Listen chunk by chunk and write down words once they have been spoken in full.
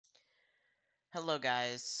Hello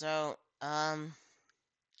guys.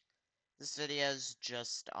 This video's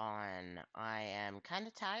just on. I am kind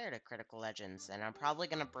of tired of Critical Legends, and I'm probably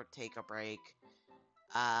gonna take a break.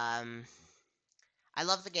 Um, I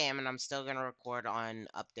love the game, and I'm still gonna record on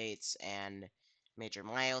updates and major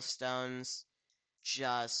milestones.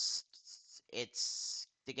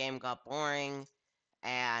 The game got boring,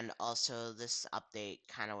 and also this update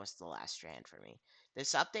kind of was the last strand for me.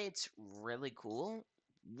 This update's really cool,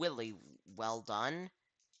 really well done,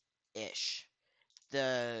 ish.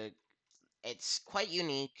 The It's quite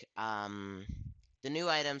unique. The new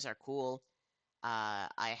items are cool.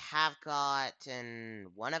 I have gotten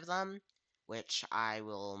one of them, which I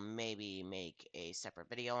will maybe make a separate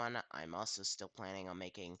video on. I'm also still planning on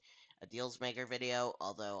making a Deals Maker video,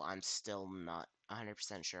 although I'm still not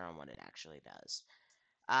 100% sure on what it actually does.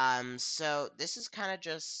 So this is kind of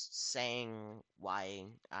just saying why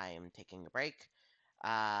I am taking a break.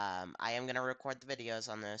 I am gonna record the videos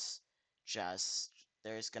on this. Just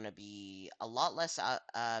there's gonna be a lot less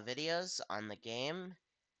videos on the game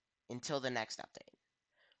until the next update.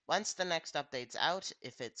 Once the next update's out,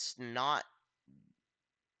 if it's not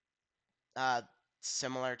uh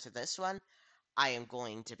similar to this one, I am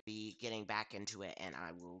going to be getting back into it and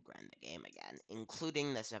I will grind the game again,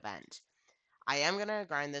 including this event. I am gonna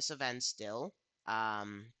grind this event still,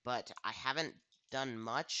 but I haven't done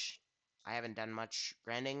much. I haven't done much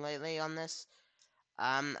grinding lately on this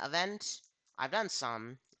event. I've done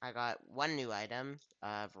some. I got one new item,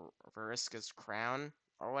 Veriska's Crown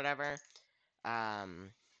or whatever.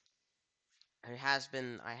 Um, I have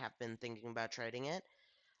been thinking about trading it.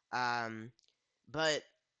 Um, but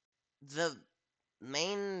the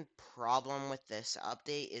main problem with this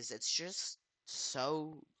update is it's just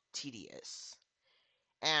so tedious.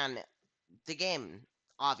 And the game,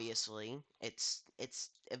 obviously, it's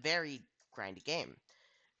a very grindy game.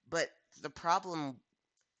 But the problem,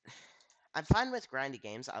 I'm fine with grindy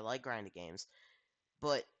games. I like grindy games,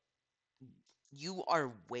 but you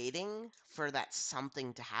are waiting for that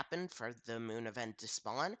something to happen for the moon event to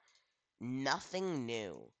spawn. Nothing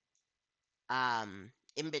new.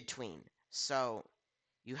 In between. So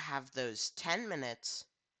you have those 10 minutes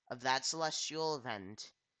of that celestial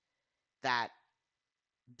event that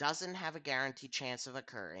doesn't have a guaranteed chance of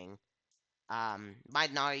occurring.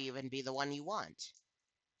 Might not even be the one you want.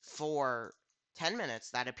 For 10 minutes,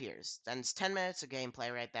 that appears. Then it's 10 minutes of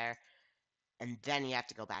gameplay right there, and then you have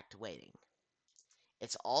to go back to waiting.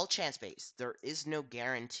 It's all chance based. There is no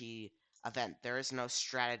guarantee event. There is no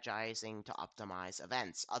strategizing to optimize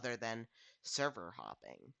events other than server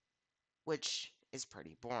hopping, which is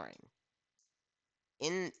pretty boring.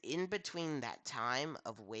 In between that time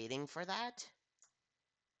of waiting for that,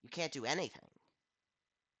 you can't do anything.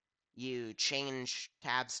 You change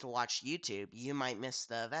tabs to watch YouTube, you might miss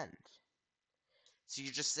the event. So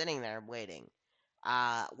you're just sitting there waiting.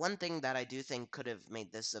 One thing that I do think could have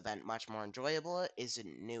made this event much more enjoyable is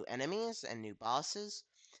new enemies and new bosses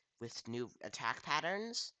with new attack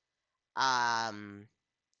patterns. Um,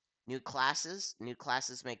 New classes. New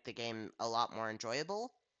classes make the game a lot more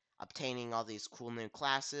enjoyable. Obtaining all these cool new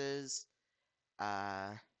classes.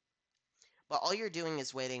 Uh, but all you're doing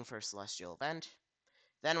is waiting for a celestial event.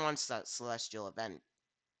 Then once that celestial event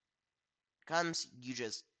comes, you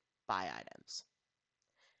just buy items.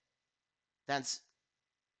 That's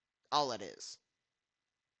all it is.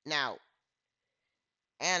 Now,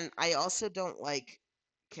 and I also don't like.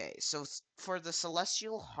 Okay, so for the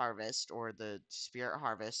Celestial Harvest or the Spirit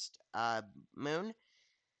Harvest moon,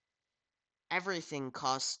 everything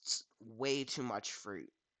costs way too much fruit.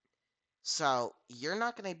 So you're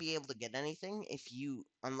not going to be able to get anything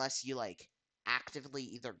unless you like actively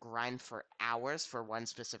either grind for hours for one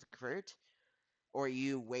specific fruit, or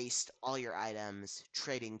you waste all your items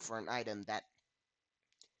trading for an item that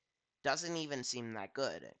doesn't even seem that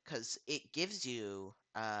good because it gives you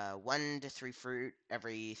 1 to 3 fruit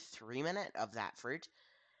every 3 minute of that fruit.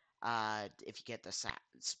 If you get the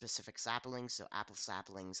specific saplings, so apple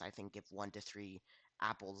saplings, I think give 1 to 3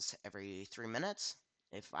 apples every 3 minutes,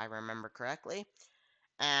 if I remember correctly,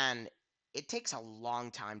 and it takes a long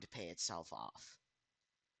time to pay itself off.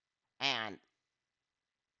 And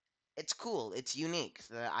it's cool, it's unique,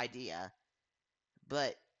 the idea,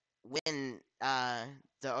 but when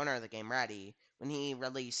the owner of the game, Ratty, when he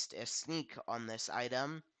released a sneak on this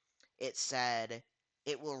item, it said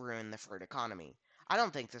it will ruin the fruit economy. I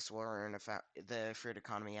don't think this will ruin the fruit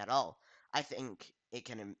economy at all. I think it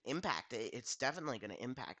can impact it. It's definitely going to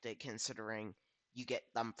impact it, considering you get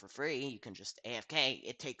them for free. You can just AFK.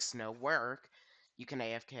 It takes no work. You can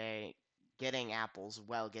AFK getting apples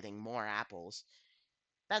while getting more apples.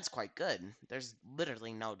 That's quite good. There's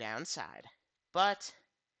literally no downside. But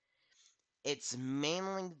it's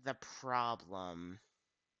mainly the problem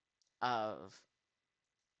of,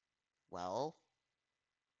 well,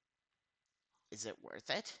 is it worth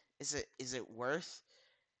it? Is it worth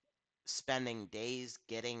spending days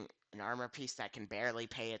getting an armor piece that can barely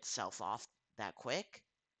pay itself off that quick?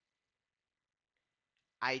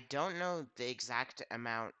 I don't know the exact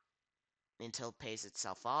amount until it pays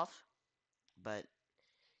itself off, but it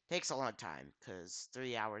takes a long time because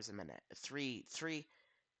 3 hours a minute, three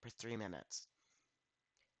per 3 minutes.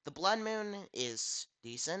 The Blood Moon is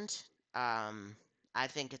decent. I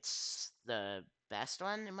think it's the best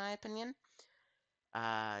one in my opinion.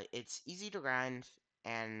 It's easy to grind,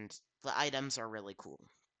 and the items are really cool.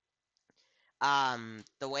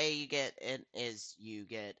 The way you get it is you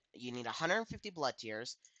need 150 blood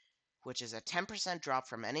tears, which is a 10% drop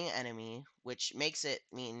from any enemy, which makes it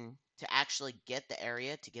mean to actually get the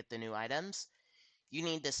area to get the new items, you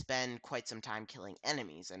need to spend quite some time killing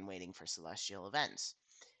enemies and waiting for celestial events.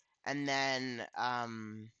 And then,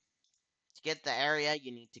 to get the area,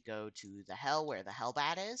 you need to go to the hell where the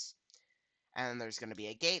Hellbat is, and there's going to be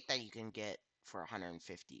a gate that you can get for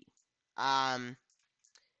 150. Um,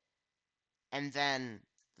 and then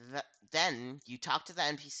you talk to the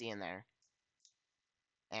NPC in there,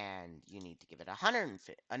 and you need to give it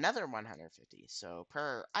 150, another 150. So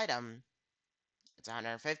per item, it's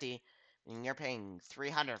 150, and you're paying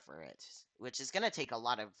 300 for it, which is going to take a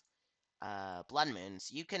lot of Blood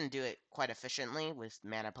Moons. You can do it quite efficiently with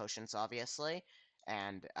mana potions, obviously,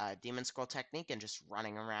 and Demon Scroll technique, and just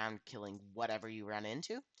running around killing whatever you run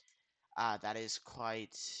into. That is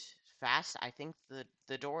quite fast. I think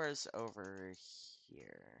the door is over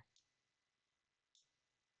here.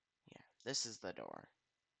 Yeah, this is the door.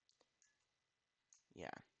 Yeah.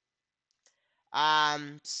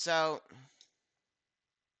 So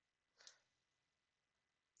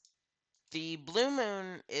the Blue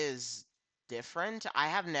Moon is different. I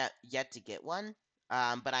have not yet to get one.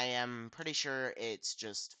 But I am pretty sure it's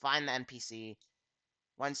just find the NPC.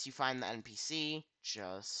 Once you find the NPC,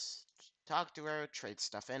 just talk to her, trade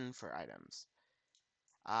stuff in for items.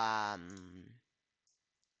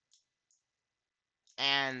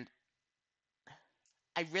 And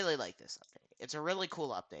I really like this update. It's a really cool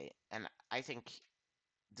update, and I think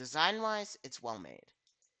design-wise, it's well made.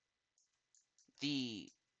 The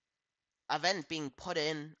event being put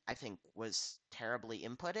in, I think, was terribly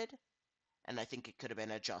inputted, and I think it could have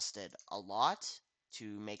been adjusted a lot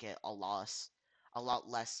to make it a lot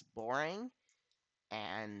less boring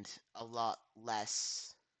and a lot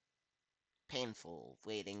less painful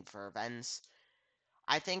waiting for events.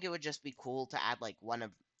 I think it would just be cool to add like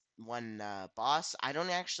one boss. I don't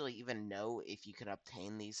actually even know if you could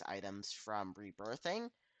obtain these items from rebirthing.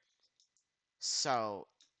 So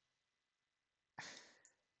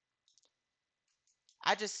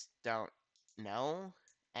I just don't know,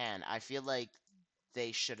 and I feel like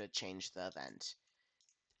they should have changed the event.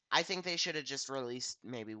 I think they should have just released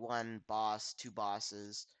maybe one boss, two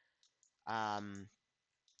bosses. Um,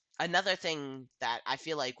 Another thing that I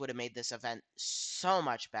feel like would have made this event so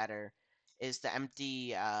much better is the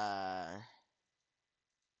empty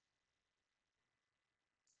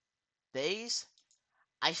days.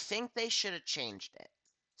 I think they should have changed it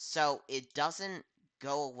so it doesn't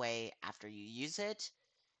go away after you use it,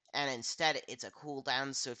 and instead it's a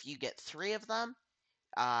cooldown. So if you get 3 of them,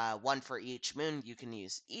 one for each moon, you can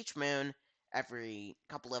use each moon every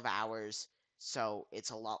couple of hours, so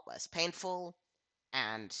it's a lot less painful,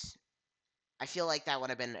 and I feel like that would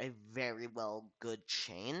have been a very good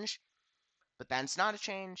change, but then it's not a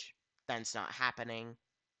change, then it's not happening,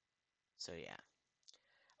 so yeah.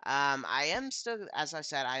 I am still, as I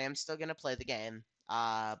said, I am still gonna play the game,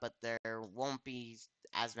 but there won't be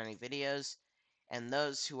as many videos, and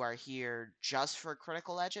those who are here just for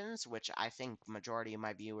Critical Legends, which I think majority of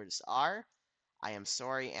my viewers are, I am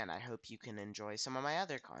sorry, and I hope you can enjoy some of my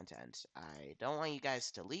other content. I don't want you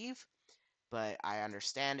guys to leave, but I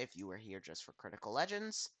understand if you were here just for Critical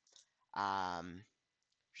Legends. Um,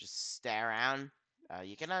 just stay around.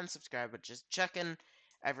 You can unsubscribe, but just check in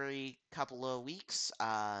every couple of weeks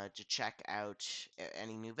to check out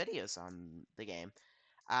any new videos on the game.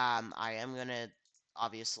 I am gonna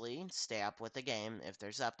obviously stay up with the game. If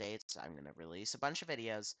there's updates, I'm gonna release a bunch of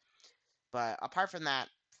videos. But apart from that,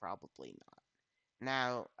 probably not.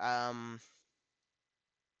 Now,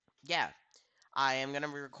 yeah, I am gonna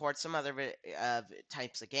record some other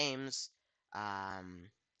types of games. Um,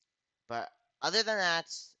 but other than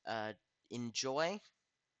that, enjoy,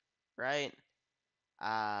 right?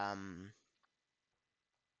 Um,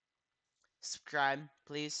 Subscribe,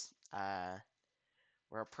 please.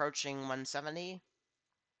 We're approaching 170.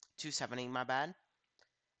 270, my bad.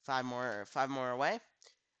 Five more away.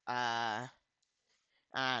 Uh,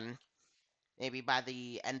 and maybe by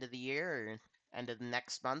the end of the year or end of the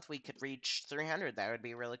next month, we could reach 300. That would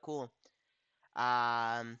be really cool.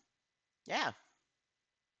 Yeah.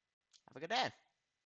 Have a good day.